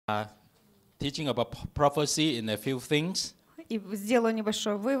Teaching about prophecy in a few things. И сделаю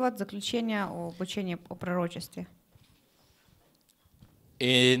небольшой вывод, заключение об учении о пророчестве.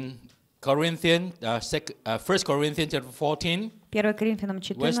 In Corinthians, 1 Corinthians chapter 14, 1 Коринфянам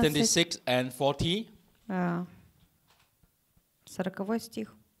verse 14, 26 and 40. 40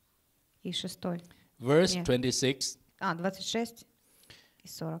 стих и 6. Verse Нет. 26. 26 и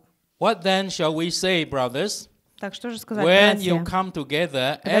 40. What then shall we say, brothers? Так, что же сказать, When you братья? come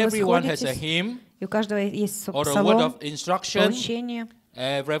together, Когда вы everyone has a сходитесь, hymn и у каждого есть or a word псалом, of instruction, поучение,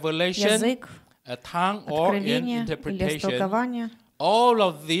 a revelation, язык, a tongue, or an откровение или interpretation. истолкование. All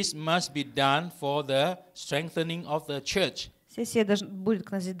of this must be done for the strengthening of the church. Все сие будет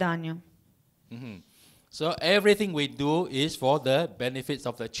к назиданию. So everything we do is for the benefits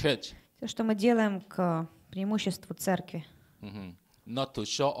of the church. Все, что мы делаем, к преимуществу церкви. Not to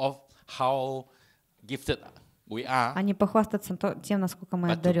show off how gifted we are, А не похвастаться тем, насколько мы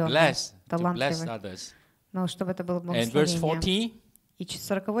but to одаренные, bless талантливы. others. Но чтобы это было And verse благословение. 40, И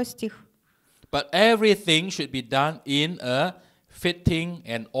 40 стих. but everything should be done in a fitting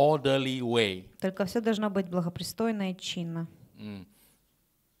and orderly way. Только все должно быть благопристойно и чинно.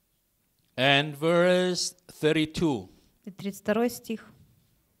 And verse 32, И 32 стих.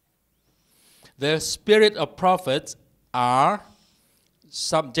 the spirit of prophets are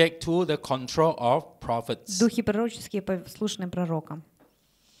subject to the control of prophets. Духи пророческие послушны пророкам.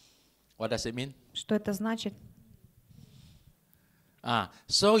 What does it mean? Что это значит?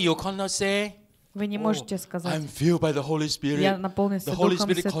 So you cannot say, Вы не можете I'm сказать, filled by the Holy Spirit. я наполнился The Holy Духом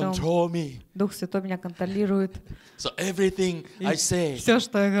Spirit Святым, control me. Дух Святой меня контролирует. So everything I say Все,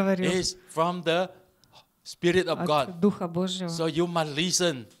 что я говорю, is from the Spirit of от God. Духа Божьего. So you must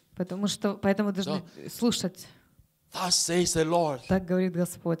listen. Поэтому должны слушать. Thus says the Lord. Так говорит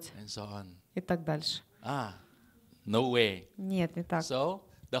Господь. And so on. И так дальше. No way. Нет, не так. So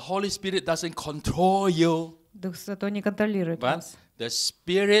the Holy Spirit doesn't control you, Дух Святой не контролирует but вас. the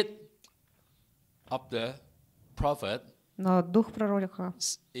Spirit of the prophet Но Дух пророка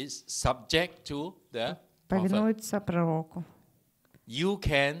is subject to the prophet. повинуется пророку. You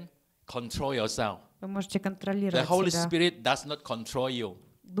can control yourself. Вы можете The контролировать Holy себя. Spirit does not control you.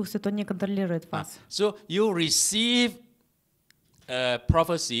 Дух Святой не контролирует вас. So you receive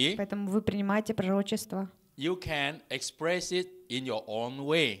prophecy. Поэтому вы принимаете пророчество, You can express it in your own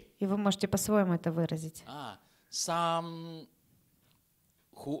way. и вы можете по-своему это выразить. Some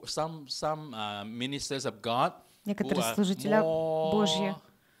ministers of God who Некоторые are служители Божьи,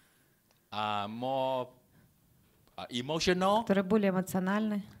 more emotional. которые более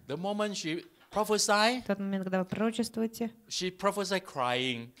эмоциональны, The moment she prophesied, в тот момент, когда вы пророчествуете, she prophesied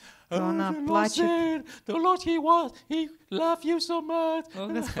crying. то она The Lord плачет. said, the Lord, He loved you so much. О,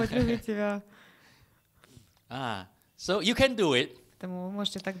 Господь любит тебя. So you can do it. Поэтому вы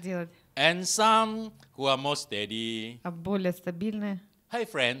можете так делать. And some who are more steady. А более стабильные. Hey,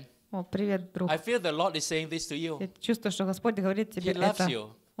 friend. О, привет, друг. I feel the Lord is saying this to you. Я чувствую, что Господь говорит тебе He loves это. you,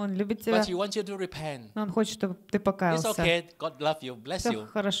 Он любит тебя, but He wants you to repent. но Он хочет, чтобы ты It's покаялся. okay. God loves you. Bless Все you.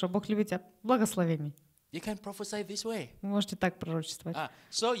 хорошо, Бог любит тебя. Благословений. You can prophesy this way. Вы можете так пророчествовать.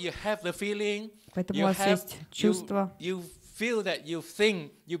 So you have the feeling. Поэтому у вас есть чувство, You feel that you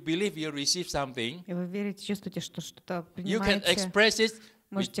think, you believe you receive something. и вы верите, чувствуете, что что-то You can принимаете. express it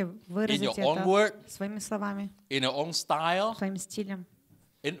Можете in выразить your own это word, своими словами, in your own style, своим стилем.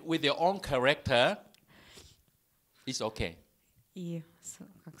 with your own character. It's okay. И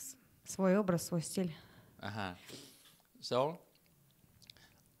свой образ, свой стиль. So,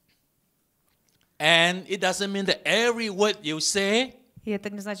 and it doesn't mean that every word you say И это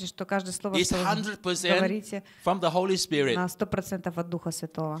не значит, что каждое слово, is что вы 100% говорите, from the Holy Spirit. на 100% от Духа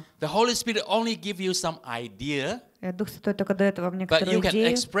Святого. The Holy Spirit only give you some idea, Дух Святой только дает вам but некоторую you can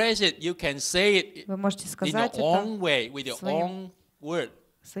идею. express it, you can say it Вы можете in your сказать own это way, with your own word.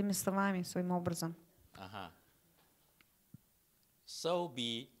 своими словами, своим образом. So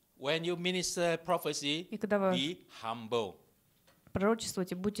when you minister prophecy, И когда вы be humble.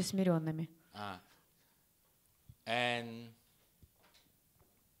 пророчествуйте, будьте смиренными. And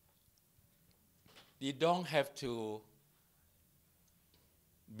you don't have to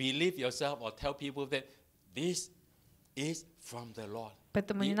believe yourself or tell people that this is from the Lord.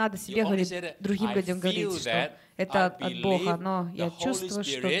 Поэтому не надо себе говорить, другим людям говорить, что это от Бога, но я чувствую,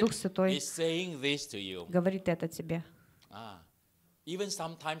 что Дух Святой говорит это тебе.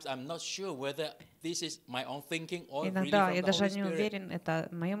 Иногда я даже не уверен, это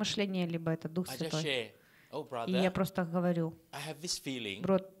мое мышление, либо это Дух Святой. И я просто говорю,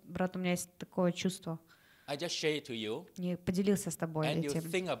 брат, у меня есть такое чувство. Я поделился с тобой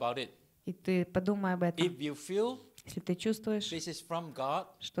этим. И ты подумай об этом. Если ты чувствуешь, this is from God,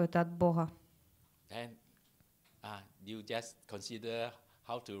 что это от Бога, then you just consider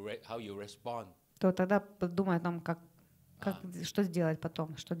how you respond. то тогда подумай о том, что сделать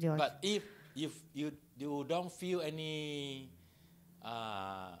потом, что делать. But if you don't feel any,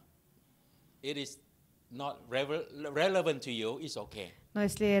 it is not relevant to you, it's okay. Но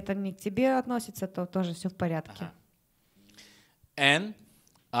если это не к тебе относится, то тоже все в порядке. And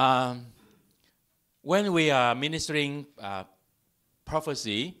when we are ministering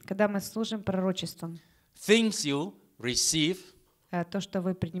prophecy, когда мы служим пророчеством, things you receive то, что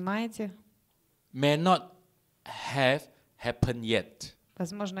вы принимаете, may not have happened yet.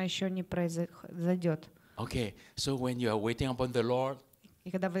 Возможно, еще не произойдет. Okay, so when you are waiting upon the Lord,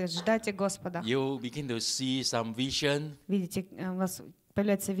 и когда вы ждете Господа, you begin to see some vision. Видите, у вас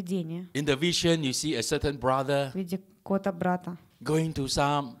появляется видение. In the vision, you see a certain brother Видите какого-то брата. Going to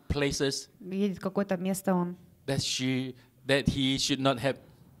some places. Едет в какое-то место он. That he should not have.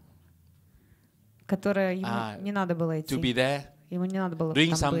 Которое ему не надо было идти. To be there. Ему не надо было doing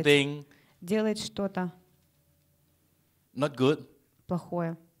там something. быть. Делает что-то. Not good.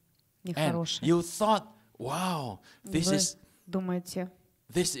 Плохое, нехорошее. You thought, wow, this думаете,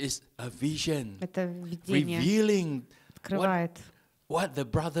 is a vision. Это видение. Revealing открывает what the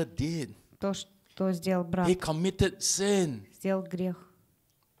brother did. То, что сделал брат. He committed sin. Сделал грех.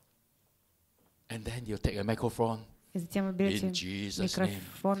 And then you take a microphone. И затем вы берете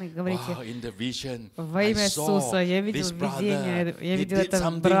микрофон и говорите: во имя Иисуса, я видел видение, я видел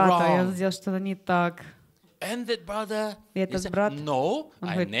этого брата, я сделал что-то не так. And that brother, и этот брат, no, он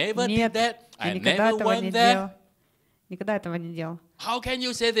I говорит: never нет, did that. я I никогда never этого went не there. делал. Никогда этого не делал. How can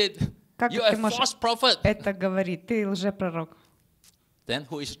you say that? Как You ты are a можешь false prophet. это говорить? Ты лжепророк. Then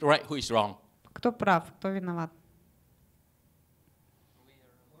who is right, who is wrong? Кто прав, кто виноват?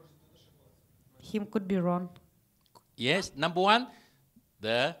 Him could be wrong. Yes, number one,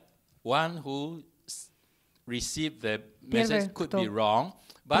 the one who received the message could be wrong,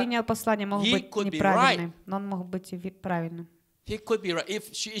 but принял послание, мог he быть could be неправильным, right. но он мог быть и правильным. He could be right.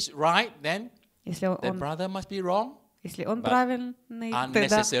 If she is right, then the brother must be wrong. Если он правильный,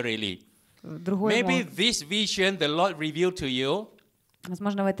 unnecessarily. Другой Maybe this vision the Lord revealed to you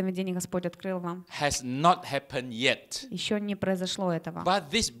возможно, в этом видении Господь открыл вам. Has not happened yet. Еще не произошло этого. But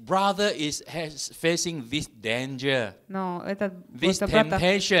this brother is facing this danger. Но этот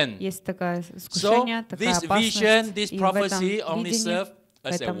temptation. Есть такое искушение, такая опасность. Vision, this prophecy only serve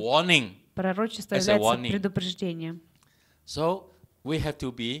as a warning. Пророчество является предупреждением. So we have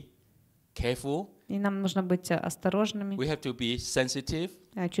to be careful. И нам нужно быть осторожными. We have to be sensitive.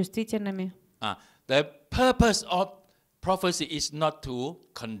 Чувствительными. The purpose of prophecy is not to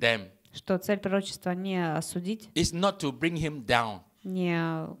condemn. Что цель пророчества не осудить. It's not to bring him down.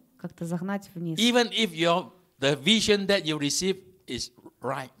 Не как-то загнать вниз. Even if the vision that you receive is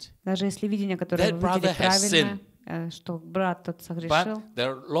right. Даже если видение, которое вы видите, правильное, что брат тот согрешил. But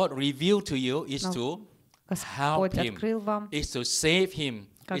the Lord revealed to you is to help him, is to save him,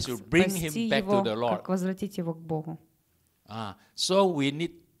 is to bring him back to the Lord. Как возвратить его к Богу. So we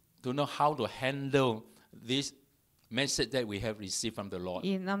need to know how to handle this message that we have received from the Lord.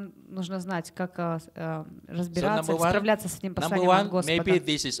 И нам нужно знать, как разбираться, справляться с этим посланием от Господа. Maybe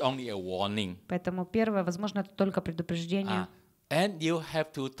this is only a warning. Поэтому первое, возможно, это только предупреждение. And you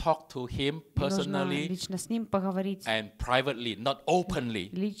have to talk to him personally лично с ним поговорить. And privately, not openly.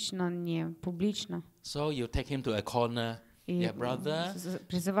 Лично, не публично. So you take him to a corner. Yeah, brother.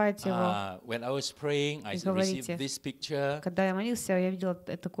 Призывайте его. When I was praying, I received this picture. Когда я молился, я видел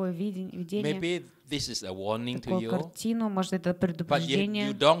такое видение. Maybe this is a warning to you. Такую картину, может, это предупреждение.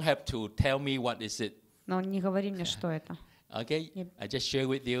 But you don't have to tell me what is it. Но не говори мне, что это. Okay, I just share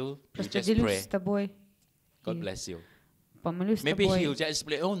with you. Просто делюсь с тобой. God bless you. Maybe he'll just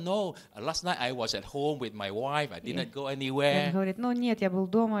explain, oh no, last night I was at home with my wife, I didn't go anywhere. Он говорит, ну нет, я был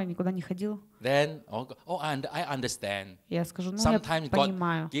дома, никуда не ходил. Then, I understand. Я скажу, ну я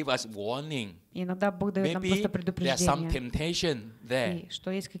понимаю. Give us warning. Иногда Бог дает нам просто предупреждение. There's some temptation there.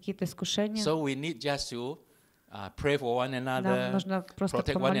 Что есть какие-то искушения. So we need just to pray for one another, нам нужно просто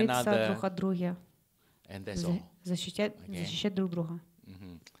помолиться друг о друге. And that's all. Защищать друг друга.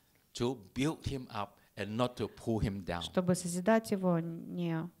 To build him up. And not to pull him down. Чтобы созидать его,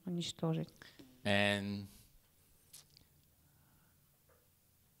 не уничтожить. And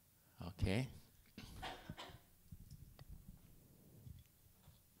okay.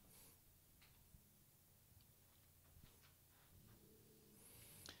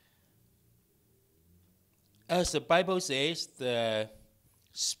 As the Bible says, the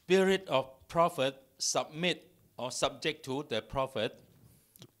spirit of prophet submit or subject to the prophet.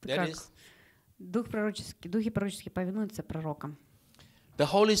 That is Духи пророческие повинуются пророкам. The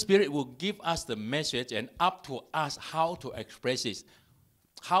Holy Spirit will give us the message and up to us how to express it,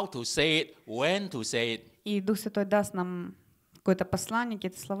 how to say it, when to say it. И Дух Святой даст нам какое-то послание,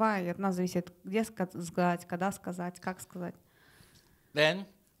 какие-то слова, и от нас зависит, где сказать, когда сказать, как сказать. Then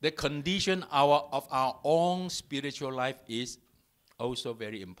the condition of our own spiritual life is also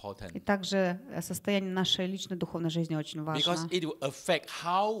very important. И также состояние нашей личной духовной жизни очень важно. Because it will affect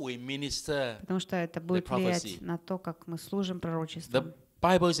how we minister. Потому что это будет влиять на то, как мы служим пророчеством. The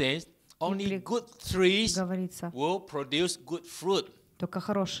Bible says only good trees will produce good fruit. Только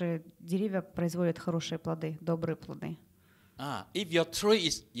хорошие деревья производят хорошие плоды, добрые плоды. If the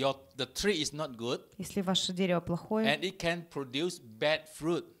tree is not good, если ваше дерево плохое, and it can produce bad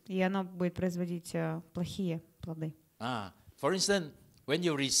fruit, и оно будет производить плохие плоды. For instance, when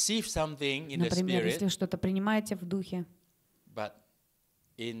you receive something in the spirit, например, если что-то принимаете в духе, but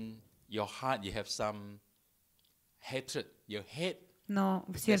in your heart you have some hatred, you hate, но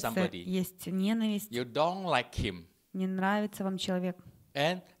в сердце есть ненависть, you don't like him, не нравится вам человек,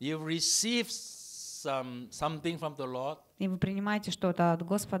 and you receive something from the Lord, и вы принимаете что-то от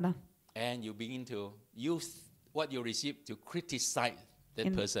Господа, and you begin to use what you receive to criticize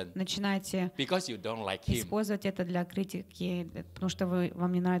that person, начинаете because you don't like him. Использовать это для критики, потому что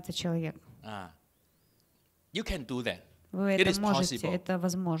вам не нравится человек. You can do that. Вы это можете, это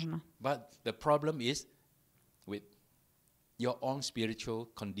возможно. But the problem is with your own spiritual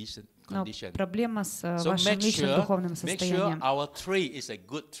condition. Но проблема с вашим личным духовным состоянием. Make sure our tree is a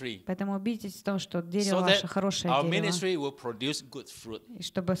good tree. Поэтому убедитесь в том, что дерево ваше хорошее дерево. Our ministry will produce good fruit. И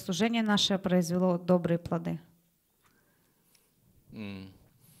чтобы служение наше произвело добрые плоды. And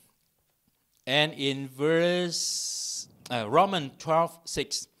in verse Romans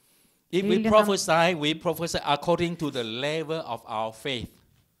 12:6, if we prophesy according to the level of our faith.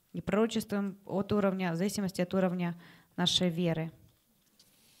 И пророчествуем от уровня, в зависимости от уровня нашей веры.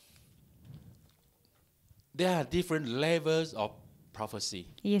 There are different levels of prophecy.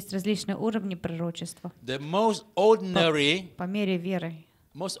 Есть различные уровни пророчества. The most ordinary, по мере веры.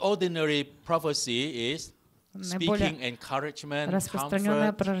 Most ordinary prophecy is speaking encouragement,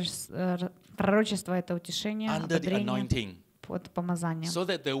 распространенное пророчество — это утешение, ободрение под помазанием. So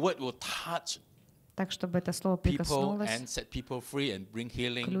that the word will touch так, чтобы это слово прикоснулось and set people free and bring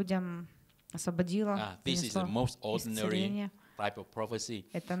healing. К людям, освободило, this is the most ordinary type of prophecy.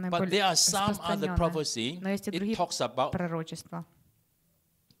 Это But there are some other prophecy. It talks about пророчества,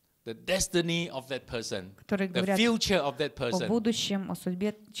 the destiny of that person, которые говорят the future of that person. О будущем, о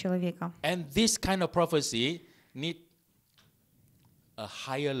судьбе человека. And this kind of prophecy need a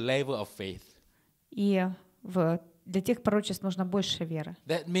higher level of faith. И для тех пророчеств нужно больше веры.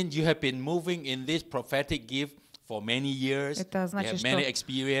 That means you have been moving in this prophetic gift for many years. Это значит, you have many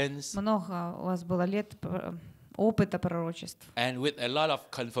experience. Много у вас было лет опыта пророчеств. And with a lot of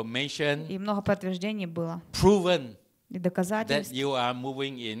confirmation. И много подтверждений было. Proven. И доказательств. That you are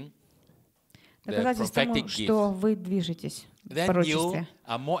moving in the доказательств тому, что вы движетесь в пророчестве.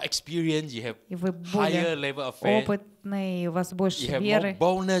 Are more experienced, you have и вы higher level of faith. Опытные, и у вас больше you веры. Have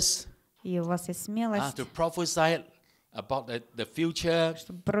more boldness. И у вас есть смелость. To prophesy about the future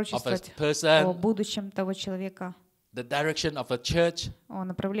чтобы пророчествовать of a person, о будущем того человека. The direction of the church. О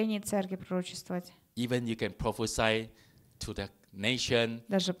направлении церкви пророчествовать. Even you can prophesy to the nation,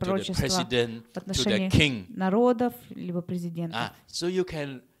 даже to the president, в отношении to the king. Народов либо президентов. So you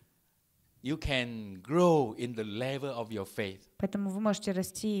can grow in the level of your faith. Поэтому вы можете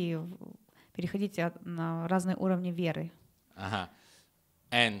расти и переходить на разные уровни веры.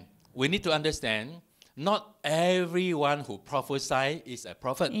 And we need to understand, not everyone who prophesies is a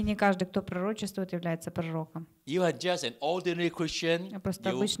prophet. И не каждый, кто пророчествует, является пророком. You are just an ordinary Christian.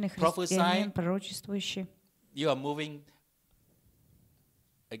 Просто обычный христианин, пророчествующий. You are moving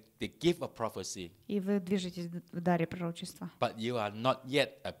the gift of prophecy. И вы движетесь в даре пророчества. But you are not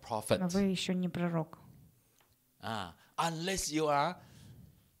yet a prophet. Но вы еще не пророк. Unless you are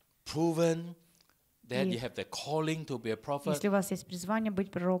proven that you have the calling to be a prophet. Если у вас есть призвание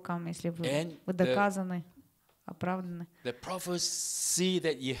быть пророком, если вы доказаны, оправданы. The prophecy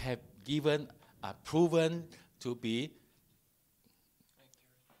that you have given are proven to be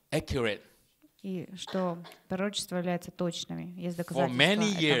accurate. И что пророчества являются точными, есть доказательства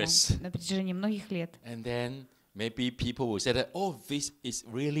этому на протяжении многих лет. And then maybe people will say that, oh, this is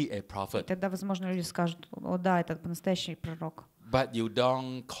really a prophet. И тогда, возможно, люди скажут, о, да, это настоящий пророк. But you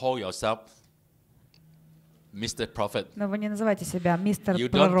don't call yourself Mr. Prophet. Но вы не называете себя мистер You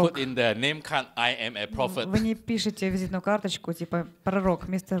пророк. don't put in the name card, I am a prophet. Вы не пишете визитную карточку типа пророк,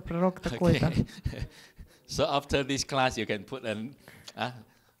 мистер пророк такой-то. So after this class, you can put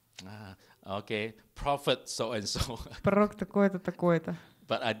okay, prophet so and so. Пророк такой-то, такой-то.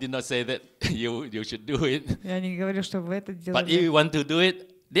 But I did not say that you should do it. Я не говорю, что вы это But if делали. you want to do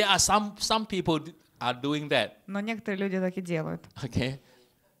it, there are some people are doing that. Но некоторые люди так и делают. Okay.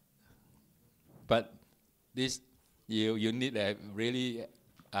 But this you need a really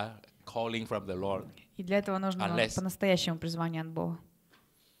calling from the Lord. И для этого нужно по-настоящему призвание от Бога.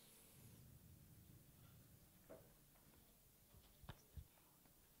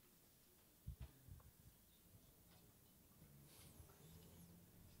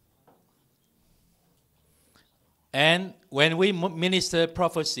 And when we minister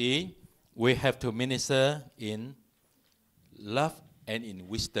prophecy, we have to minister in love and in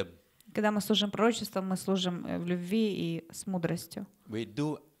wisdom. Когда мы служим пророчеством, мы служим в любви и с мудростью. We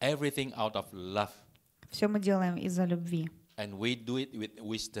do everything out of love. Все мы делаем из-за любви. And we do it with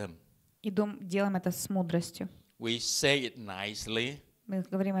wisdom. И делаем это с мудростью. We say it nicely. Мы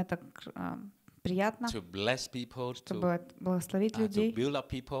говорим это приятно, to bless people, чтобы благословить людей, to build up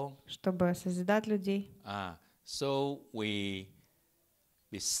people. Чтобы созидать людей. So we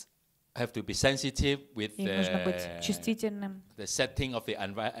have to be sensitive with the setting of the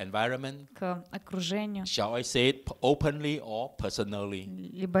environment. К окружению. Shall I say it openly or personally?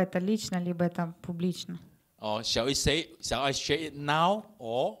 Либо это лично, либо это публично. Or shall I share it now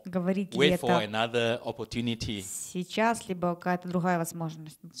or wait for another opportunity? Сейчас, либо какая-то другая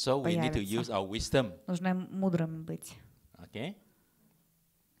возможность So we need to use our wisdom. Нужно мудрым быть. Okay.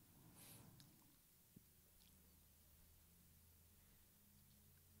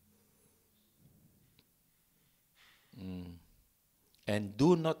 And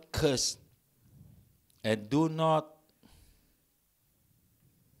do not curse, and do not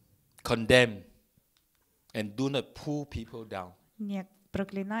condemn, and do not pull people down. Не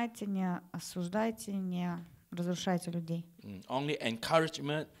проклинайте, не осуждайте, не разрушайте людей. Only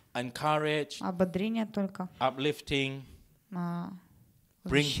encouragement, encourage, ободрение только, uplifting,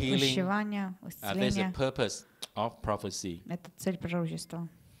 bring healing. That's the purpose of prophecy. Это цель пророчества.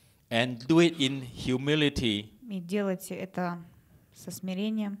 And do it in humility. И делайте это со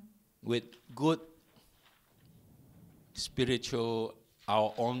смирением. With good spiritual,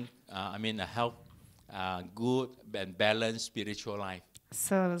 our own, health, good and balanced spiritual life.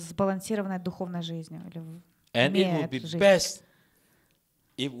 С сбалансированной духовной жизнью. And it would be best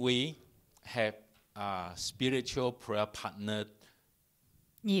if we have a spiritual prayer partner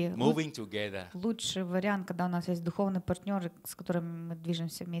moving together. Лучший вариант, когда у нас есть духовный партнер, с которым мы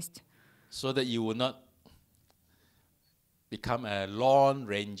движемся вместе. So that you will not become a lone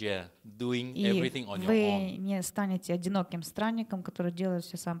ranger, doing everything on your own. Вы не станете одиноким странником, который делает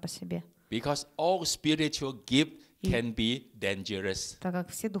все сам по себе. Because all spiritual gifts can be dangerous. Так как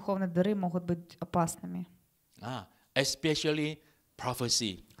все духовные дары могут быть опасными. Especially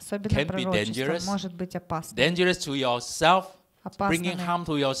prophecy can be dangerous. Может быть опасным. Dangerous to yourself, bringing harm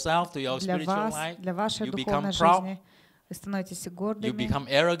to yourself, to your spiritual life. Для вашей духовной жизни вы становитесь гордыми. You become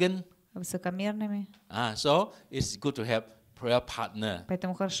arrogant. Высокомерными. So it's good to have prayer partner.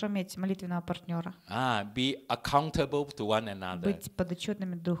 Поэтому хорошо иметь молитвенного партнера. Be accountable to one another. Быть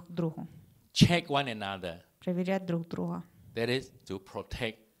подотчетными друг к другу. Check one another. Проверять друг друга. That is to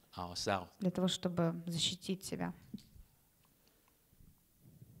protect ourselves. Для того, чтобы защитить себя.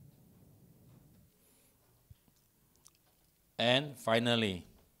 And finally,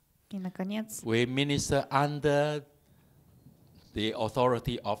 и наконец, we minister under the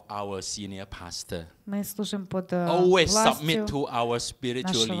authority of our senior pastor. Мы служим под Always submit to our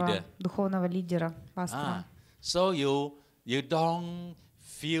spiritual leader. Духовного лидера, пастора. So you don't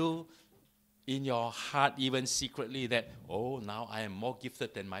feel in your heart even secretly that now I am more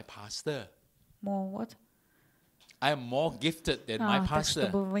gifted than my pastor. More what? I am more gifted than my pastor. Так,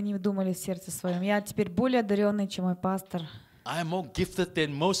 чтобы вы не думали в сердце своем, я теперь более одаренный, чем мой пастор. I am more gifted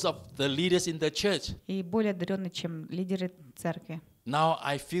than most of the leaders in the church. И более одаренный, чем лидеры церкви. Now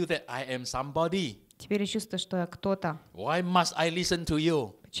I feel that I am somebody. Теперь я чувствую, что я кто-то. Why must I listen to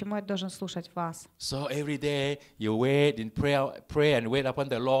you? Почему я должен слушать вас? So every day you wait in pray and wait upon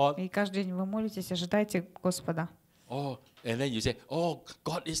the Lord. И каждый день вы молитесь, ожидаете Господа. And then you say,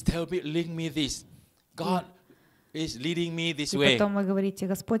 God is telling me this. God is leading me this way. И потом вы говорите,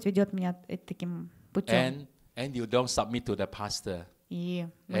 Господь ведет меня таким путем. And you don't submit to the pastor. И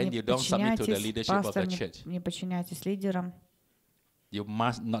and you don't submit to the leadership of the church. Не подчиняйтесь лидерам. You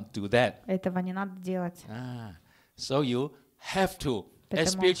must not do that. Этого не надо делать. So you have to,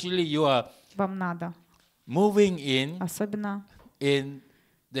 especially you are вам надо moving in, особенно in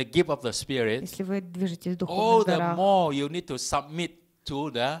the gift of the Spirit. Если вы движетесь в духовных дарах, the more you need to submit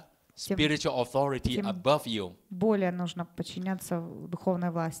to the spiritual authority above you. Более нужно подчиняться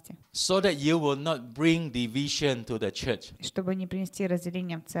духовной власти. So that you will not bring division to the church. Чтобы не принести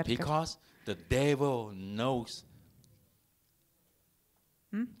разделение в церковь. Because the devil knows.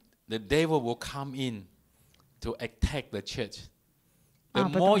 The devil will come in to attack the church. The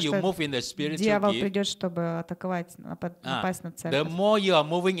more you move in the spiritual дьявол придет, чтобы атаковать, напасть на церковь. The more you are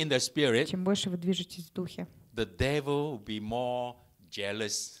moving in the spirit, чем больше вы движетесь в духе, the devil will be more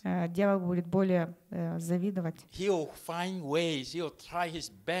jealous. Дьявол будет более завидовать. He will find ways. He will try his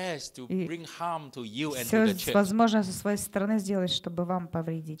best to bring harm to you and все to the church. возможно со своей стороны сделать, чтобы вам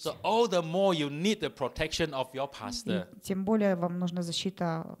повредить. So all the more you need the protection of your pastor. И тем более вам нужна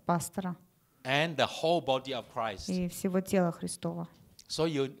защита пастора. And the whole body of Christ. И всего тела Христова. So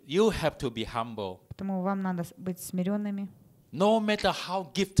you have to be humble. Поэтому вам надо быть смиренными. No matter how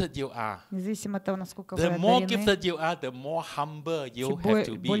gifted you are. Независимо от того, насколько вы The more одарены. gifted you are, the more humble you have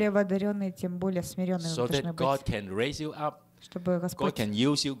to be. Более вы одаренные, тем более смиренные вы So должны that быть. God can raise you up. Чтобы God Господь can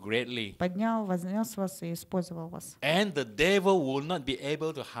use you greatly. поднял, вознес вас и использовал вас. And the devil will not be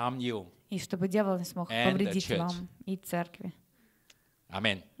able to harm you. И чтобы дьявол не смог повредить вам и церкви.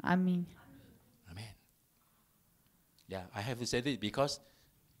 Amen. Аминь. Yeah, I have to say this because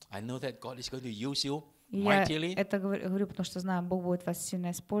I know that God is going to use you Я mightily. это говорю, потому что знаю, Бог будет вас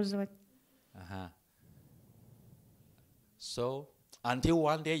сильно использовать. So until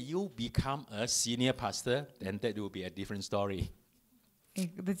one day you become a senior pastor, then that will be a different story. И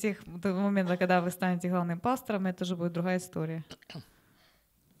до момента, когда вы станете главным пастором, это уже будет другая история.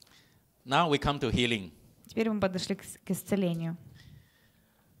 Now we come to healing. Теперь мы подошли к исцелению.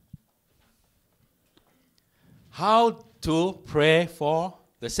 How to pray for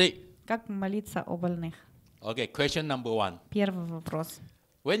the sick? Как молиться о больных? Okay, question number 1. Первый вопрос.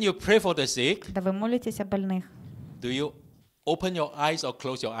 When you pray for the sick, когда вы молитесь о больных, do you open your eyes or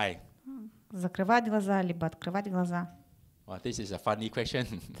close your eye? Закрывать глаза, либо открывать глаза? Well, this is a funny question.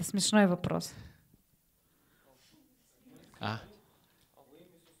 Это смешной вопрос.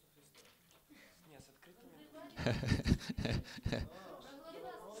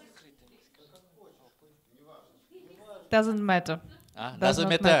 Doesn't matter. Doesn't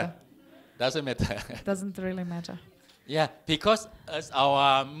matter. Doesn't matter. Doesn't really matter. Yeah, because as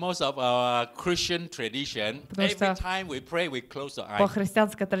most of our Christian tradition, every time we pray, we close the eyes. По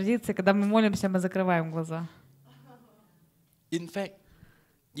христианской традиции, когда мы молимся, мы закрываем глаза. In fact,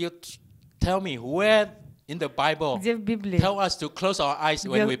 you tell me where in the Bible где в Библии, tell us to close our eyes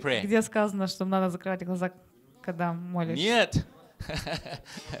when we pray. Где сказано, что надо закрывать глаза, когда молишься? Нет.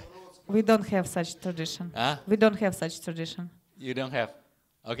 We don't have such tradition. We don't have such tradition. You don't have.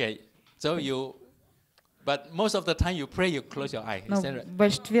 Okay, so but most of the time you pray, you close your eyes. Но в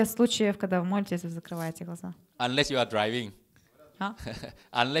большинстве случаев, когда вы молитесь, вы закрываете глаза. Unless you are driving.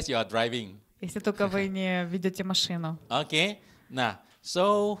 Unless you are driving. Если только вы не ведете машину. Okay, now,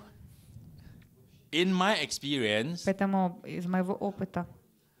 so in my experience, поэтому из моего опыта,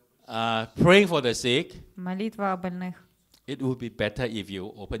 praying for the sick, молитва о больных, it would be better if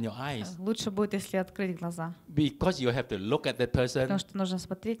you open your eyes. Лучше будет, если открыть глаза. Because you have to look at that person. Потому что нужно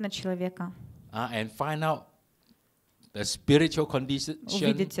смотреть на человека. And find out the spiritual condition,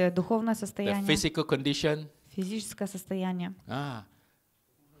 увидеть духовное состояние, the physical condition. Физическое состояние.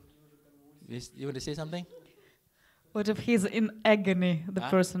 You want to say something? What if he's in agony, the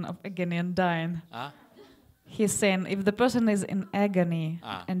person of agony and dying? He's saying if the person is in agony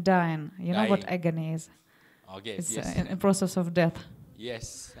and dying, you know what agony is? Okay, it's yes. In process of death.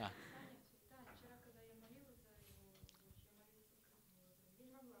 Yes.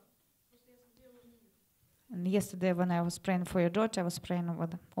 And yesterday when I was praying for your daughter, I was praying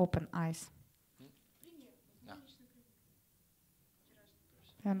with open eyes.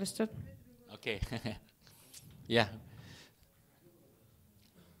 You understood? Okay. Yeah.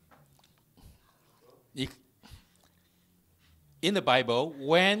 In the Bible,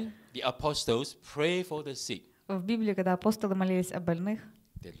 when the apostles pray for the sick, в Библии, когда апостолы молились о больных,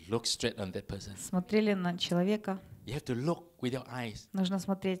 they look straight on that person. Смотрели на человека. You have to look with your eyes. Нужно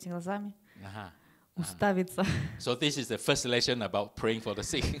смотреть глазами. Уставиться. So this is the first lesson about praying for the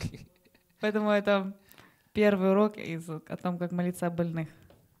sick. Поэтому это первый урок о том, как молиться о больных.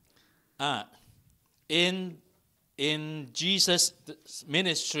 In Jesus'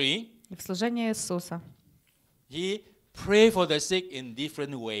 ministry, в служении Иисуса, he prayed for the sick in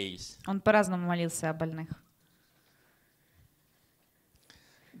different ways. Он по-разному молился о больных.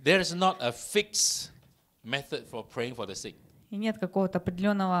 There is not a fixed method for praying for the sick. И нет какого-то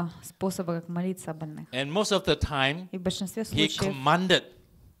определенного способа, как молиться о больных. And most of the time, и в большинстве he случаев commanded.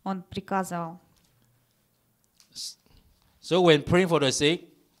 Он приказывал. So when praying for the sick,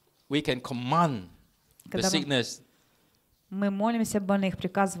 we can command the sickness. Мы молимся больных,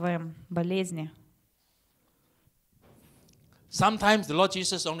 приказываем болезни. Sometimes the Lord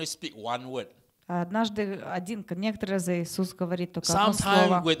Jesus only speak one word. Однажды некоторые разы Иисус говорит только одно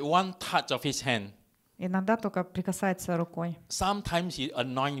слово. Sometimes with one touch of His hand. Иногда только прикасается рукой. Sometimes He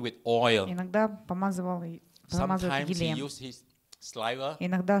anoint with oil. Иногда помазывает елеем. He used his saliva.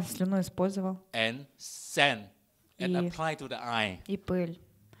 Иногда слюну использовал. And sand and apply to the eye. И пыль.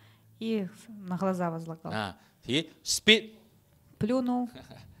 И на глаза возлагал. He spit. Плюнул.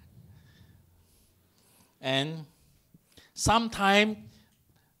 And sometimes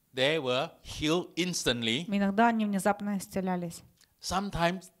they were healed instantly. Иногда они внезапно исцелялись.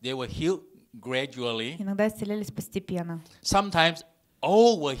 Sometimes they were healed gradually. Иногда исцелялись постепенно. Sometimes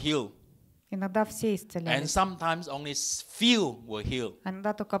all were healed. Иногда все And исцелялись. sometimes only few were healed.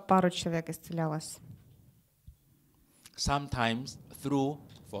 Иногда только пару человек исцелялось. Sometimes through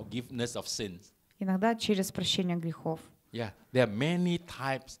forgiveness of sins. Иногда через прощение грехов. Yeah, there are many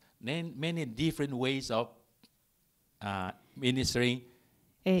types, many different ways of ministering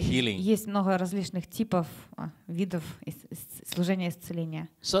healing. Есть много различных типов, видов служения исцеления.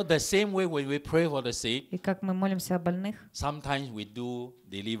 So the same way when we pray for the sick, И как мы молимся о больных, sometimes we do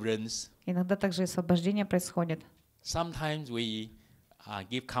deliverance. иногда также освобождение происходит. Sometimes we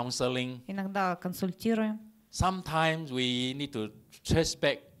give counseling. Иногда консультируем. Sometimes we need to trace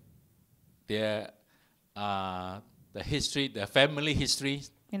back the history, the family history,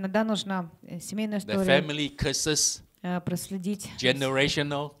 Иногда нужно семейную the историю family curses, проследить,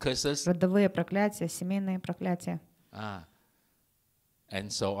 generational curses, родовые проклятия, семейные проклятия and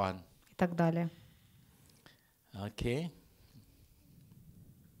so on. и так далее. Okay.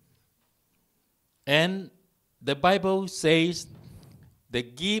 And the Bible says the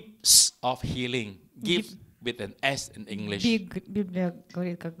gifts of healing, gifts with an S in English, Библия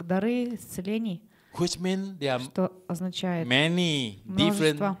говорит как дары исцелений, which means there are что означает many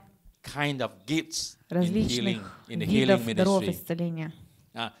different множество kind of gifts in healing, различных in the healing видов даров ministry. исцеления.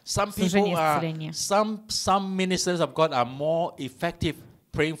 Some служение people are, исцеления. some ministers of God are more effective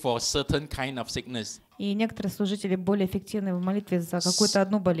praying for certain kind of sickness. И некоторые служители более эффективны в молитве за какую-то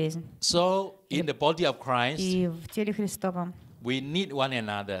одну болезнь. So in the body of Christ, И в теле Христовом we need one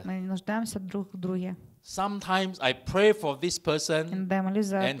another. мы нуждаемся друг в друге. Sometimes I pray for this person Иногда я молюсь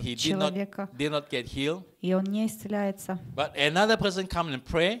за and he человека, did not get healed. и он не исцеляется. But another person come and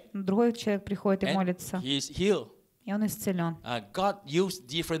pray Другой человек приходит и and молится, he is healed. и он исцелен. God used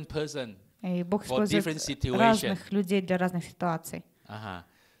different person И Бог for использует different situations. разных людей для разных ситуаций.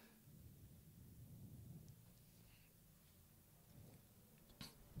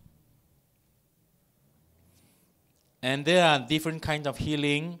 And there are different kinds of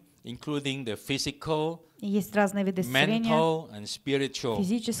healing, including the physical, И есть разные виды исцеления: mental, and spiritual.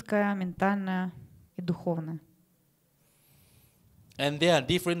 физическое, ментальное и духовное. And there are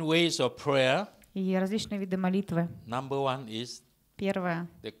different ways of prayer. И различные виды молитвы. Number one is Первое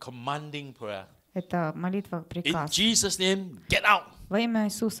the commanding prayer. — это молитва In приказ. Jesus' name, get out. Во имя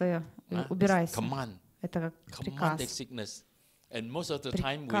Иисуса убирайся. Command. Это Command приказ. the sickness. And most of the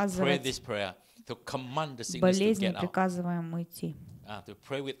time we pray this prayer to command the sickness to Болезни get out. приказываем уйти. To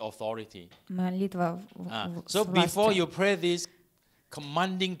pray with authority. Молитва So с before you властью. pray this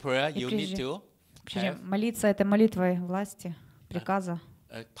commanding prayer, you need to have Молиться этой молитвой власти, приказа.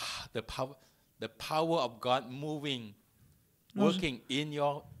 the power of God moving, working in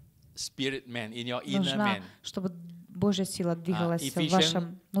your spirit man, in your inner Нужна, man. чтобы Божья сила двигалась в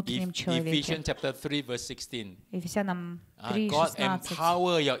вашем внутреннем человеке. Ephesians chapter 3 verse 16. Ефесянам God 3:16.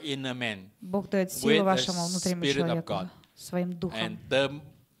 empower your inner man Бог дает with силу the вашему внутреннему Spirit of человеку God. своим духом. And the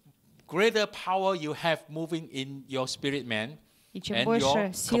greater power you have moving in your spirit man, И чем and больше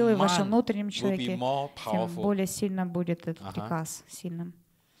your силы в вашем command внутреннем will be человеке, more тем powerful. более сильно будет этот приказ сильным.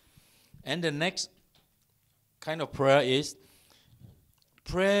 And the next kind of prayer is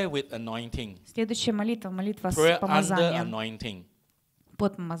prayer with anointing. Следующая молитва — молитва Prayer с under помазанием, anointing.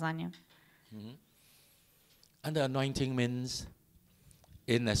 под помазанием. Under anointing means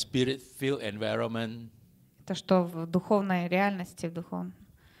in a spirit-filled environment, Это что в духовной реальности, в духовном,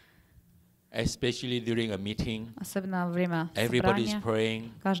 especially during a meeting, особенно во время everybody is собрания,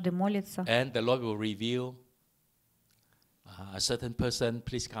 praying, каждый молится, and the Lord will reveal a certain person,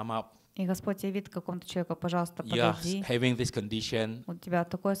 please come up. и Господь явит какому-то человеку: пожалуйста, You are подойди, having this condition. у тебя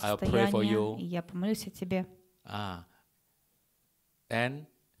такое I'll pray for you. состояние, и я помолюсь о тебе. And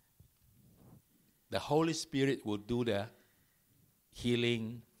the Holy Spirit will do the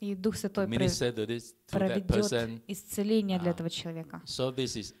healing, И Дух Святой minister to that проведет person. исцеление для этого человека. So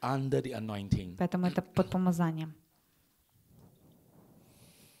this is under the anointing. Поэтому это под помазанием.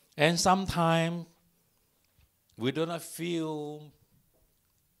 And sometimes we do not feel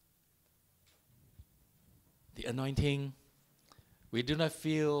the anointing. We do not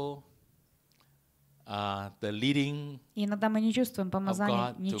feel the leading. И иногда мы не чувствуем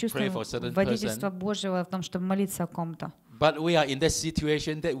помазания, не чувствуем водительства Божьего в том, чтобы молиться о ком-то. But we are in that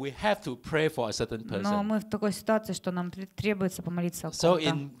situation that we have to pray for a certain person. Но мы в такой ситуации, что нам требуется помолиться о So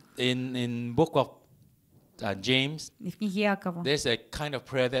ком-то. in book of James, И в книге Иакова there's a kind of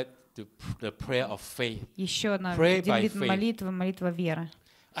prayer that the prayer of faith. еще одна Pray by faith. молитва веры.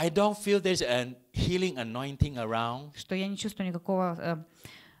 I don't feel there's a healing anointing around. Что я не чувствую никакого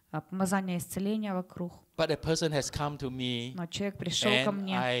помазания исцеления вокруг. But a person has come to me, Но человек пришел ко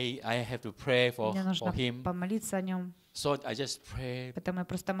мне. I have to pray for him. Помолиться о нем. So I just pray Поэтому я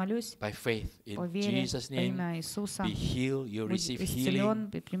просто молюсь by faith in по вере, Jesus' во name. имя Иисуса. Be healed, you Будь receive исцелен,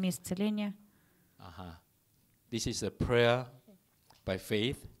 healing. прими исцеление. This is a prayer by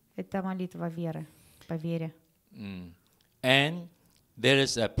faith. Это молитва веры, по вере. And there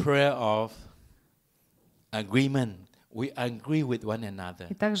is a prayer of agreement. We agree with one another.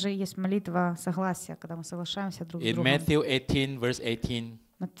 И также есть молитва согласия, когда мы соглашаемся друг с In другом. Matthew 18, verse 18,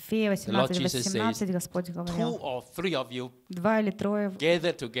 Матфея the Lord 18, Jesus 18 says, Господь 2 говорил, or 3 of you 2 или 3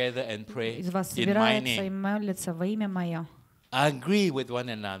 gather together and pray из вас in my собираются и name. молятся во имя Мое Agree with one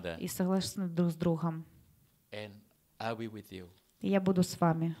another, и согласны друг с другом. and I will be with you, И я буду с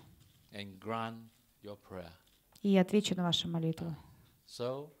вами. and grant your prayer. И я отвечу на вашу молитву.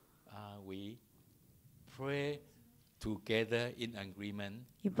 So we pray together in agreement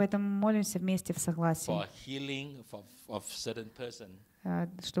И поэтому молимся вместе в согласии, for healing of certain person.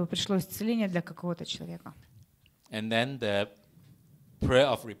 чтобы пришло исцеление для какого-то человека. And then the prayer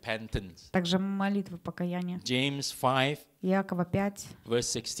of repentance. Также молитва покаяния. James 5, Иакова 5, verse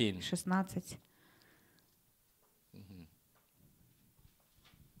 16. 16.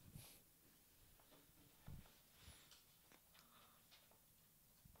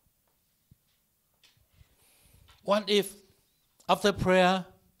 What if after prayer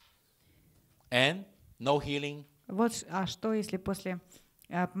and no healing? Вот, а что, если после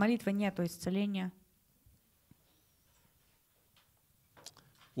молитвы нету исцеления?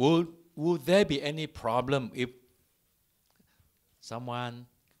 Would there be any problem if someone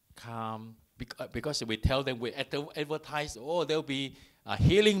come, because we tell them, we advertise, oh, there will be a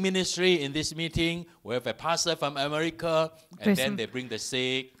healing ministry in this meeting. We have a pastor from America, and then they bring the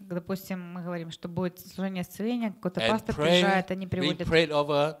sick. Допустим, мы говорим, что будет служение исцеления, какой-то пастор pray, приезжает, они приводят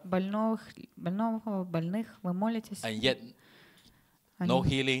over, больных, вы молитесь. and yet Они no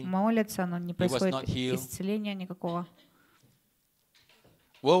healing. молятся, но не происходит not healed. исцеления никакого.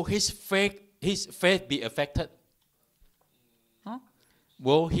 Will his faith be affected?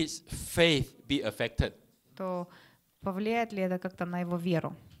 Will his faith be affected? То повлияет ли это как-то на его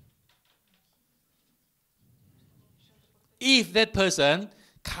веру? If that person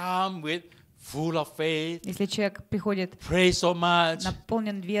come with full of faith, Если человек приходит pray so much,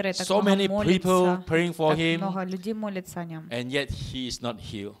 наполнен верой, так so много many people молится, praying for так him, много людей молится о нем, and yet he is not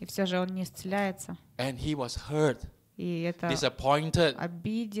healed, и все же он не исцеляется, and he was hurt, и это disappointed,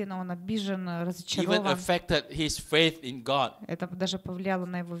 обиден, он обижен, even разочарован. affected his faith in God. Это даже повлияло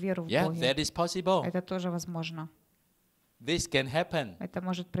на его веру в Yeah, Боге. that is possible. Это тоже возможно. This can happen. Это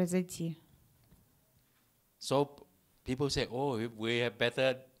может произойти. So people say, oh, we are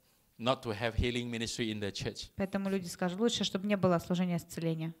better not to have healing ministry in the church. Поэтому люди скажут, лучше, чтобы не было служения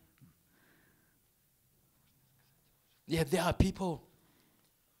исцеления. Yeah, there are people,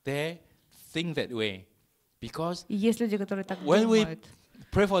 they think that way. Because И есть люди, которые так when we думают.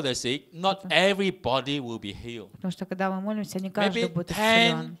 pray for the sick, not everybody will be healed. Потому что когда мы молимся, не каждый Maybe будет 10,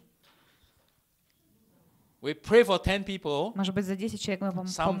 исцелен. we pray for 10 people, Может быть, за 10 человек мы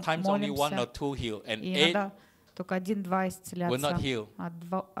sometimes only 1 or молимся, 2 healed, and и 8 иногда только 1-2 will исцелятся, not heal.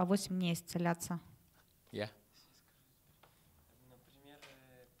 а 8 не исцелятся. Yeah.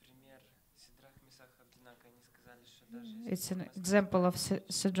 It's an example of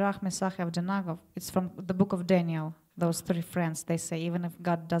Shadrach, Meshach, and Abednego. It's from the book of Daniel. Those 3 friends, they say, even if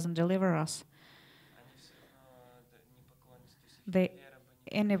God doesn't deliver us, they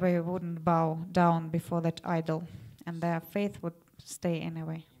anyway wouldn't bow down before that idol, and their faith would stay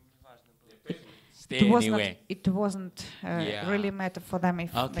anyway. It wasn't really matter for them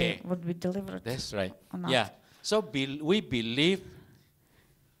if they would be delivered. That's right. Or not. Yeah. So we believe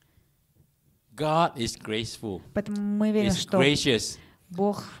God is graceful. Поэтому мы верим, He's что gracious.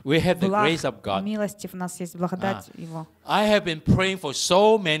 Бог We have the благ, grace of God. милостив, у нас есть благодать Его. I have been praying for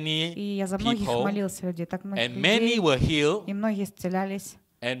so many И я за многих people, молился людей, так многих and many людей, were healed, и многие исцелялись,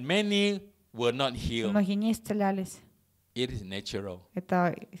 and many were not и healed. многие не исцелялись. It is natural.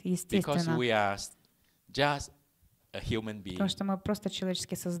 Это Because естественно. we are just a human being. Потому что мы просто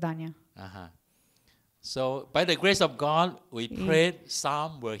человеческие создания. So, by the grace of God, we prayed,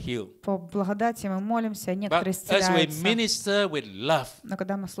 some were healed. По благодати мы молимся, некоторые But as we исцеляются. minister with love, Но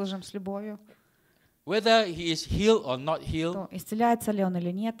когда мы служим с любовью, whether he is healed or not healed, то исцеляется ли он или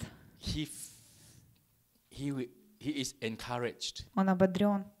нет, he is encouraged. он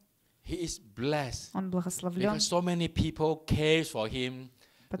ободрен, He is blessed. он благословлен, Because so many people care for him,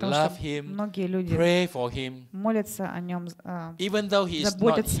 потому love что him, многие люди pray for him, молятся о нем, even though he is not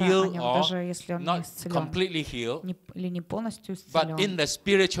заботятся о healed нем, or даже если он не not исцелен, completely healed, или не полностью but in исцелен, the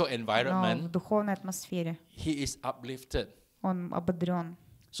spiritual но в environment, духовной атмосфере he is uplifted. он ободрен.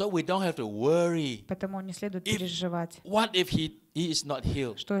 So we don't have to worry. Поэтому не следует If- переживать. What if he is not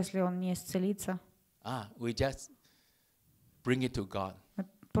healed? Что если он не исцелится? We just bring it to God. Мы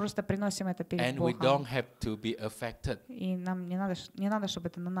просто приносим это перед And we Богом. don't have to be affected. И нам не надо, чтобы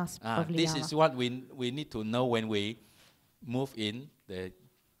это на нас This повлияло. is what we need to know when we move in the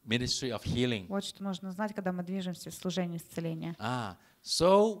ministry of healing. Вот что нужно знать, когда мы движемся в служении исцеления.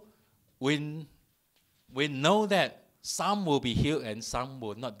 So we know that some will be healed and some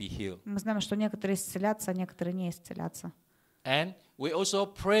will not be healed. Мы знаем, что некоторые исцелятся, а некоторые не исцелятся. And we also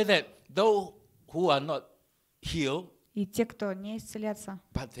pray that those who are not healed, И те, кто не исцелятся,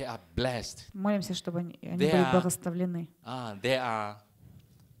 but they are blessed, молимся, чтобы они They были are- благословлены they are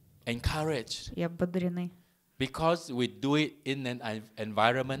encouraged и ободрены. because we do it in an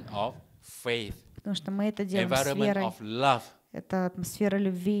environment of faith, Потому что мы это делаем с environment верой. of love, Это атмосфера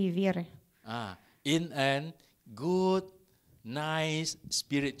любви и веры. in an good, nice,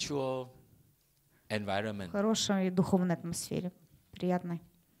 spiritual environment. В хорошей и духовной атмосфере. Приятной.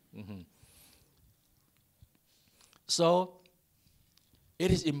 So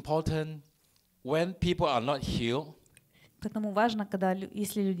it is important when people are not healed, Поэтому важно,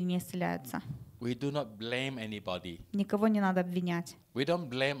 если люди не исцеляются. we do not blame anybody. Никого не надо обвинять. We don't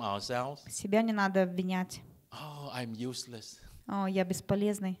blame ourselves. Себя не надо обвинять. Oh, I'm useless. О, я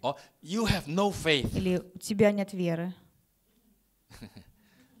бесполезный. Or you have no faith. Или у тебя нет веры.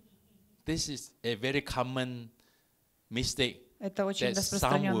 This is a very common mistake. Это очень that some will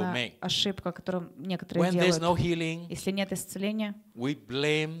распространенная make. ошибка, которую некоторые When there's делают. no healing, Если нет исцеления, we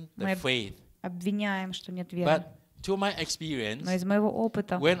blame the Мы faith. обвиняем, что нет веры. But to my experience, Но из моего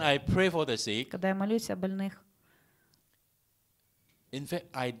опыта, when I pray for the sick, когда я молюсь о больных, in fact,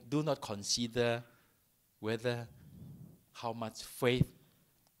 I do not consider whether how much faith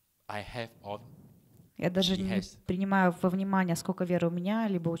I have or я даже he не has. принимаю во внимание, сколько веры у меня,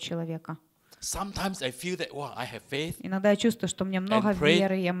 либо у человека. Sometimes I feel that, wow, I have faith Иногда я чувствую, что у меня много pray.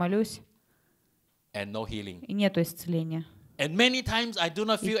 веры, я молюсь, and no healing. и нету исцеления. And many times I do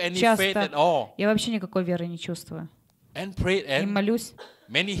not И feel any faith at часто all. я вообще никакой веры не чувствую. And pray И and молюсь,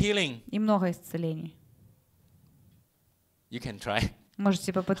 many healing. и много исцелений. You can try.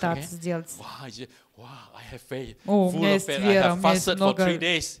 Можете попытаться Okay. сделать. Wow, I have faith. О, у Full меня of есть faith. I вера, у have меня есть fasted for 3 много.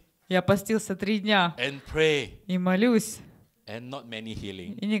 days Я постился 3 дня and pray и молюсь, and not many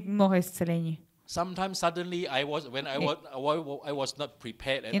healing. и много исцелений. Sometimes suddenly I was not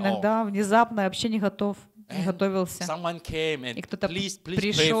prepared at all. Иногда внезапно я вообще не готовился. Someone came and И кто-то please pray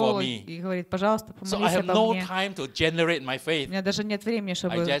пришел for me. и говорит, пожалуйста, So I помолись have обо no мне. time to generate my У faith. меня даже нет времени, I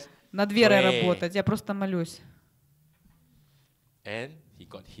чтобы just над верой pray. работать. Я просто молюсь. And he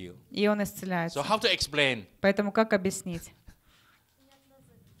got healed. И он So исцеляется. how to explain? Поэтому как объяснить?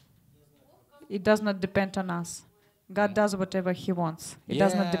 It does not depend on us. God does whatever He wants. It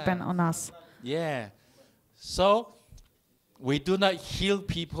does not depend on us. Yeah. So we do not heal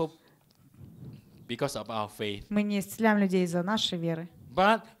people because of our faith. Мы не исцеляем людей из-за нашей веры.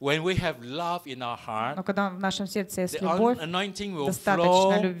 But when we have love in our Но heart, когда в нашем сердце есть the любовь, anointing will достаточно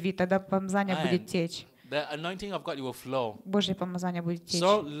flow. любви, тогда помазание будет течь. The anointing of God will flow. Божье помазание будет течь.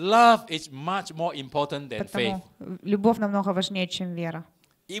 So love is much more important than faith. Поэтому любовь намного важнее, чем вера.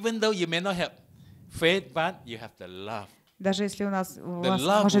 Even though you may not have faith, but you have the love. Даже если у вас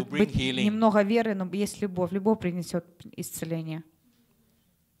love может will bring быть healing. немного веры, но есть любовь. Любовь принесет исцеление.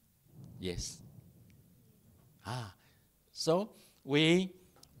 Yes. So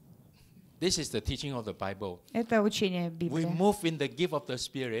this is the teaching of the Bible. Это учение We Библии. move in the gift of the Мы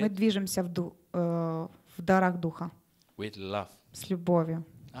Spirit движемся в дарах Духа with love. с любовью.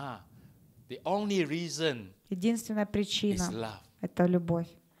 The only reason Единственная is причина love. — это любовь.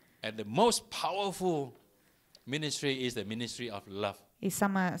 And the most powerful ministry is the ministry of love. И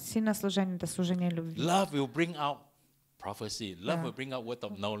самое сильное служение — это служение любви. Love will bring out prophecy. Love will bring out word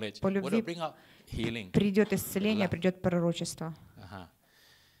of knowledge. По Word любви will bring out healing. придет исцеление, Love. придет пророчество.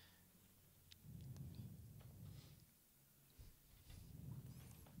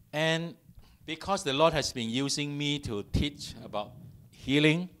 And because the Lord has been using me to teach about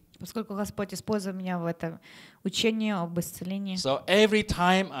healing, поскольку Господь использовал меня в этом учении об исцелении, so every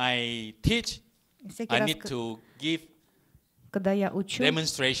time I teach, I need to give когда я учу,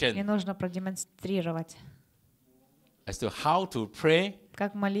 demonstration мне нужно продемонстрировать, as to how to pray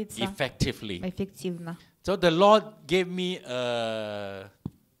как молиться effectively. эффективно. So the Lord gave me a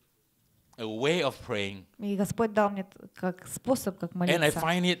way of praying. И Господь дал мне как способ, как молиться. And I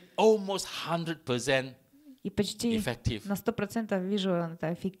find it almost 100% И почти effective. на 100% вижу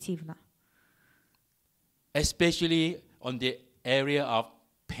это эффективно. Especially on the area of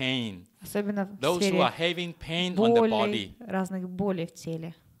pain. Особенно в Those who are сфере having pain on the болей, body. разных болей в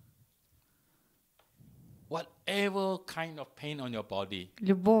теле. Whatever kind of pain on your body.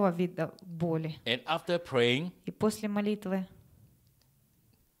 Любого вида боли. And after praying, И после молитвы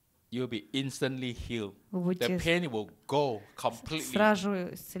you'll be instantly healed. вы The будете pain will go completely. сразу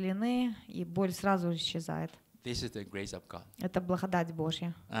исцелены, и боль сразу исчезает. This is the grace of God. Это благодать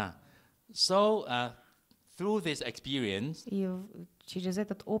Божья. So through this experience, И через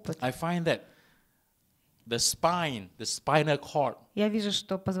этот опыт I find that the spinal cord, я вижу,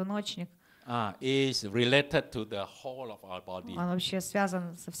 что позвоночник is related to the whole of our body. он вообще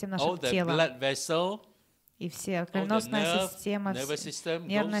связан со всем All нашим the телом. blood vessel, И все all the кровеносная система, nervous system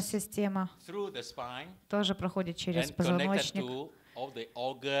нервная goes система through the spine тоже проходит через and connected позвоночник to all the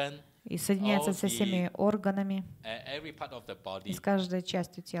organ, и соединяется со всеми органами every part of the и body. с каждой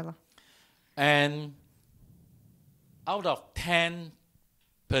частью тела. And out of 10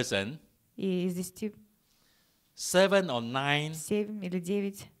 person, И из 10, 7 or 9 7 или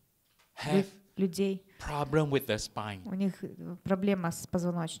 9 have людей, problem with the spine. у них проблема с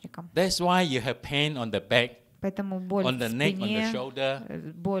позвоночником. That's why you have pain on the back, Поэтому боль on в the neck, on the спине,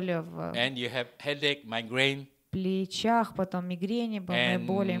 shoulder, боль в and you have headache, migraine, плечах, потом мигрени, головные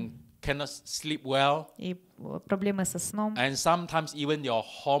боли and cannot sleep well, и проблемы со сном. and sometimes even your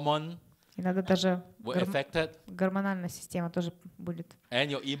hormone Иногда даже were affected, гормональная система тоже будет. and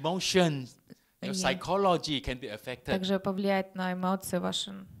your emotions, your psychology can be affected. Также повлияет на эмоции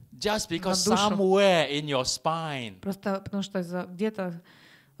ваши. Just because на душу. somewhere in your spine Просто потому что где-то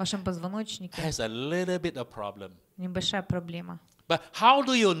в вашем позвоночнике has a little bit of problem. небольшая проблема. But how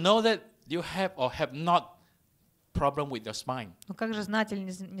do you know that you have or have not problem with your spine? Но как же знать или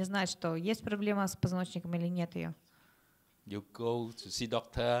не знать, что есть проблема с позвоночником или нет ее? You go to see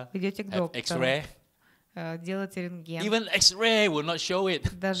doctor, Идете к have доктору, X-ray. делаете рентген. Even X-ray will not show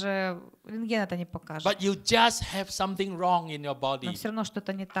it. Даже рентген это не покажет. But you just have something wrong in your Но body. все равно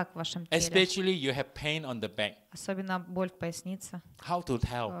что-то не так в вашем теле. Especially you have pain on the back. Особенно боль в пояснице, How to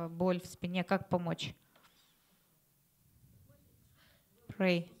tell? боль в спине. Как помочь?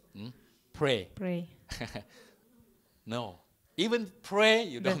 Pray. Pray. Pray. No. Even pray,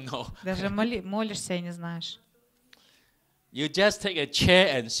 you don't know. Даже молишься и не знаешь. You just take a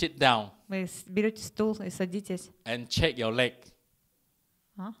chair and sit down Вы берете стул и садитесь. and check your leg.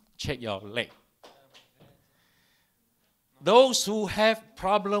 А? Check your leg. Those who have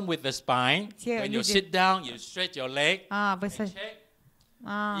problem with the spine, Те when you люди- sit down, you stretch your leg, Вы check,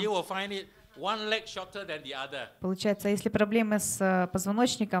 you will find it one leg shorter than the other. Получается, если проблемы с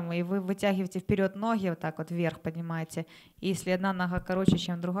позвоночником, и вы вытягиваете вперед ноги, вот так вот вверх поднимаете, и если одна нога короче,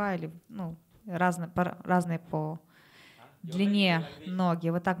 чем другая, или разные по длине ноги,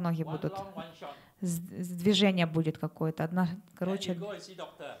 вот так ноги One будут. long, one short. Движение будет какое-то. Одна Then короче. you go and see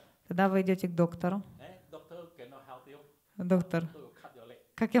doctor. Тогда вы идете к доктору. Doctor cannot help you. Доктор, Doctor will cut your leg.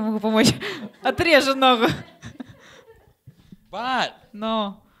 как я могу помочь? Отрежу ногу. But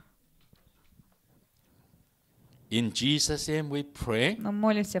Но in Jesus' name we pray.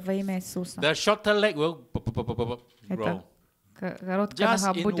 молимся во имя Иисуса. The shorter leg will grow. Это короткая Just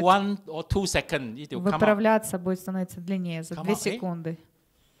нога in будет 1 or 2 seconds, it will come up. выправляться, будет становиться длиннее за Come 2 out, секунды.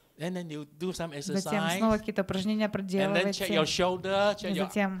 And then you do some Затем exercise. снова какие-то упражнения And then check проделываете. your shoulder, check И your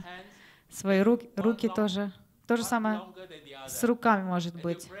затем hands. свои руки тоже. То же One самое longer than the с other. руками может And you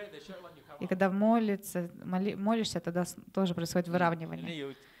быть. pray, the short one you come И out. когда молишься, тогда тоже происходит And then выравнивание.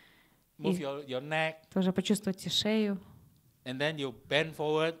 you move your neck, Тоже почувствуйте шею. and then you bend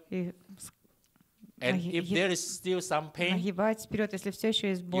forward. И And if there is still some pain, нагибать вперед, если все еще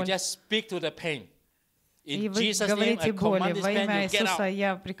есть you боль. just speak to the pain. И In вы Jesus' name, говорите I боли. command this Во pain, имя you get Иисуса out,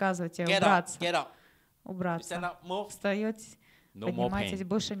 я приказываю тебе get out, убраться. get out. You Убраться. stand up, move. Встаете, No more поднимаетесь, pain.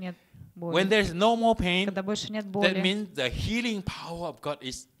 больше нет When боли. there's no more pain, Когда больше нет that боли, means the healing power of God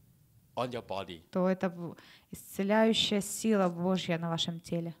is on your body. то это исцеляющая сила Божья на вашем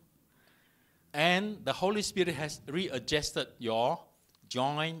теле. And the Holy Spirit has readjusted your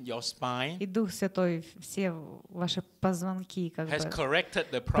joint, your spine И Дух Святой все ваши позвонки как has бы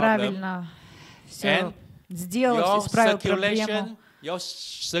corrected the problem. правильно все And сделал, your исправил проблему.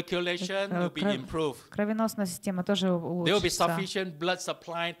 circulation will be improved. Кровеносная система тоже There will be улучшится. sufficient blood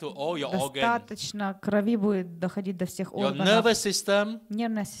supply to all your organs. Достаточно крови будет доходить до всех Your органов. nervous system,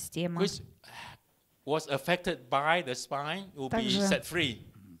 Нервная система. which was affected by the spine, will be set free.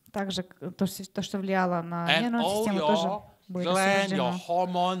 Также то, что влияло на And нервную all систему, тоже your будет gland, your освобождено.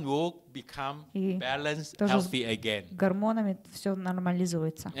 hormone will become И balanced, тоже healthy again. Гормонами все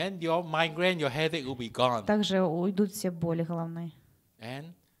нормализуется. And your migraine, your headache will be gone. Также уйдут все боли головные.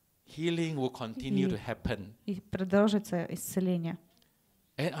 And healing will continue to happen. И продолжится исцеление.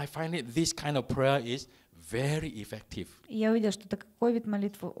 And I find it this kind of prayer is very effective. И я увидела, что такой вид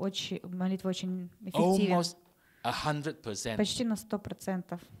молитвы очень эффективен. Almost 100%. Почти на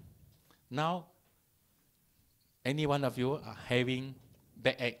 100%. Now, any one of you are having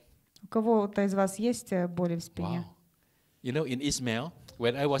backache? У кого-то из вас есть боли в спине? Wow. You know, in Ismail,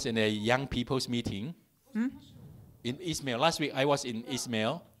 when I was in a young people's meeting, in Ismail, last week I was in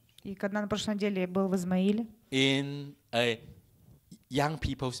Ismail. И когда на прошлой неделе был в Измаиле, in a young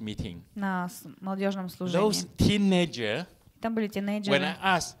people's meeting. На молодежном служении. Those teenagers, Там были when I тинейджеры.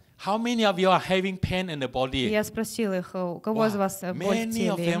 asked, how many of you are having pain in the И body? я спросила их, у кого из вас боль в Many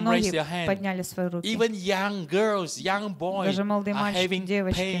of теле? И them raised their многие hand. подняли свои руки. Even young girls, young boys Даже молодые are мальчики, having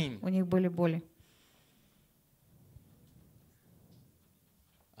девочки, pain. у них были боли.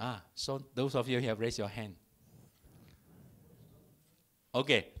 So those of you who have raised your hand.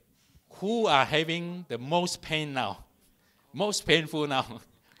 Okay, who are having the most pain now? Most painful now?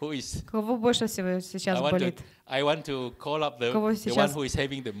 Who is? Кого больше всего сейчас болит? I want to call up the Кого one сейчас who is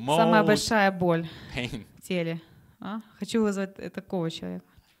having the самая most большая боль pain. в теле? Хочу вызвать такого человека.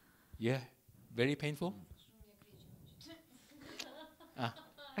 Yeah, very painful.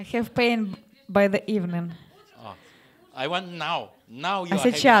 I have pain by the evening. I want now. Now you А are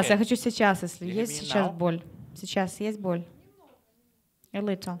having сейчас, я pain. хочу сейчас, если You есть have me сейчас now? боль. Сейчас есть боль? A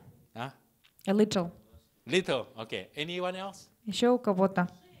little. Huh? A little. Little. Okay. Anyone else? Еще у кого-то?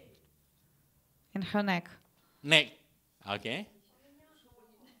 In her neck. Neck. Okay.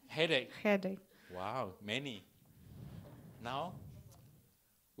 Headache. Headache. Wow, many. Now,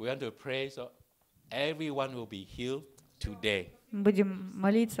 we want to pray so everyone will be healed today. Будем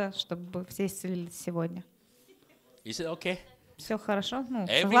молиться, чтобы все исцелились сегодня. Is it okay? Все хорошо? Ну,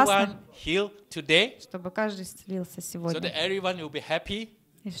 Everyone согласны? healed today, Чтобы каждый исцелился so that сегодня. everyone will be happy,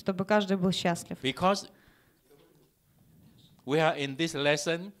 И чтобы каждый был счастлив. because we are in this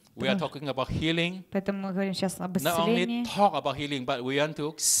lesson. We are talking about healing. Поэтому мы говорим сейчас об Not only исцелении. talk about healing, but we want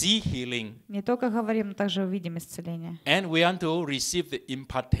to see healing, Не только говорим, но также увидим исцеление. and we want to receive the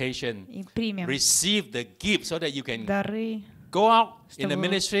impartation, И примем receive the gift, so that you can дары, go out in the чтобы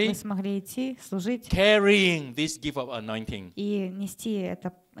ministry мы смогли идти, служить carrying this gift of anointing. и нести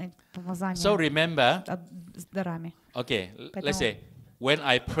это So помазание remember, с дарами. okay, let's say, when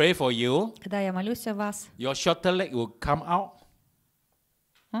I pray for you, Когда я молюсь о вас, your shorter leg will come out.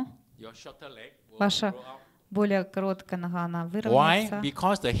 м? Your shorter leg will Ваша grow out. более короткая нога, она Why? выровняется,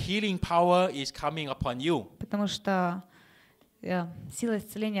 Because the healing power is coming upon you. потому что сила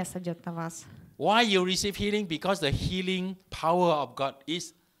исцеления сойдет на вас. Why you receive healing? Because the healing power of God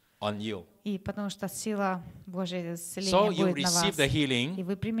is on you. И потому что сила Божьего So исцеления you будет на receive вас. the И healing.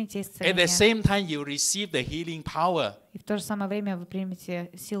 вы примете At the исцеление. same time, you receive the healing power. И в то же самое время вы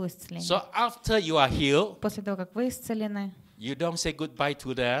примете силу исцеления. So after you are healed, После того, как вы исцелены, you don't say goodbye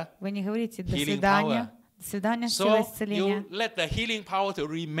to the вы не говорите «до healing свидания», power. «до свидания», сила So исцеления. you let the healing power to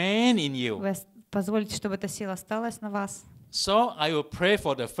remain in you. Вы позволите, чтобы эта сила осталась на вас. So I will pray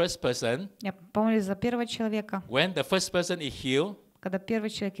for the first person. Я помолюсь за первого человека. When the first person is healed, Когда первый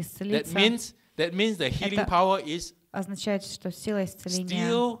человек that исцелится, means the healing Это power is означает, что сила исцеления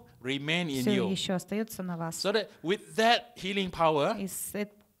still remain in все you. еще остается на вас. So that with that healing power, И с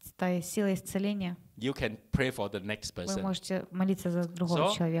этой силой исцеления you can pray for the next вы person. можете молиться за другого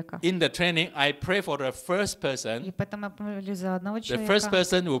So человека. in the training, I pray for the first И person. поэтому я помолюсь за одного The first человека,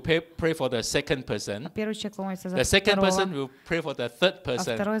 person will pray for the second а person. первый человек помолится за The second person второго, will pray for the third а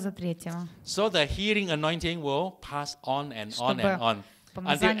person. второй за третьего. So the healing anointing will pass on and on Чтобы and on until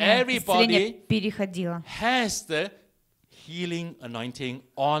помазание исцеления everybody переходило. has the healing anointing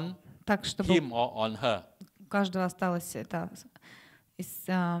on Так, чтобы him or on her. у каждого осталось это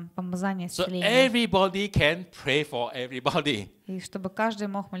помазание So исцеления. everybody can pray for everybody И чтобы каждый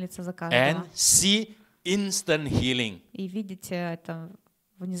мог молиться за каждого. and see instant healing, И видите это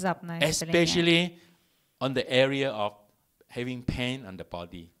внезапное исцеление. especially on the area of having pain on the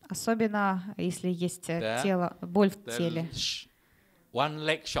body. Особенно, если есть Да. тело, боль в The теле. one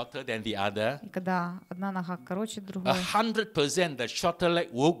leg shorter than the other, И когда одна нога короче другой, 100% the shorter leg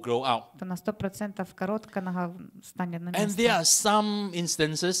will grow out. то на 100% короткая нога станет на And there место. are some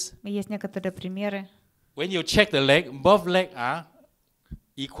instances И есть некоторые примеры. when you check the leg, both legs are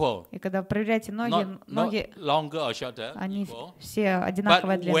equal. И когда проверяете ноги, ноги, Not longer or shorter, они equal. все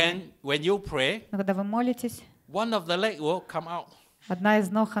одинаковой But длины. when you pray, Но когда вы молитесь, one of the leg will come out, одна из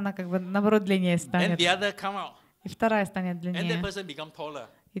ног, она как бы наоборот длиннее and станет. the other come out, И вторая станет and that длиннее. person become taller.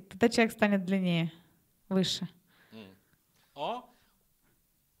 И тогда человек станет длиннее, выше. Or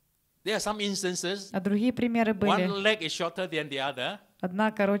there are some instances, А другие примеры one были. leg is shorter than the other.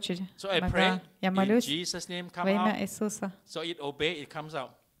 Одна короче So I pray нога. Я in молюсь Jesus' name, во come имя out. Иисуса. So it obey, it comes out,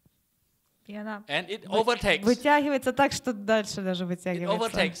 И она and it overtakes. вытягивается так, что дальше даже It вытягивается,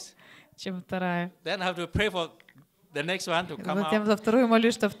 overtakes. чем вторая. Then I have to pray for the next one to come Затем out. за вторую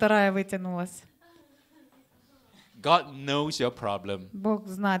молюсь, что вторая вытянулась. God knows your problem. Бог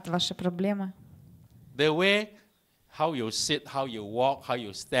знает ваши проблемы. The way how you sit, how you walk, how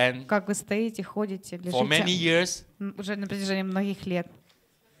you stand Как вы стоите, ходите, for many лежите years уже на протяжении многих лет.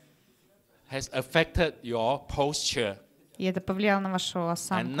 has affected your posture. И это повлияло на вашу And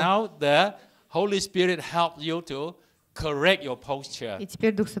осанку. now the Holy Spirit helps you to correct your posture И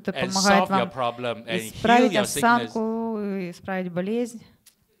теперь Дух Святой and помогает solve your вам problem and heal исправить your sickness. осанку, исправить болезнь,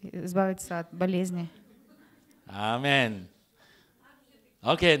 избавиться от болезни. Amen.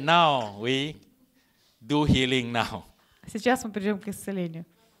 Okay, now we do healing now. Сейчас мы перейдем к исцелению.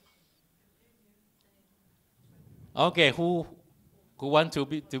 Okay, who want to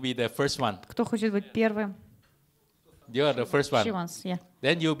be the first one? Кто хочет быть первым? You are the first She one. wants, yeah.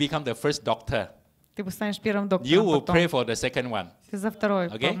 Then you become the first doctor. Ты станешь первым You доктором will потом. pray for the second one. Ты за второй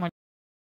Okay? помолишься.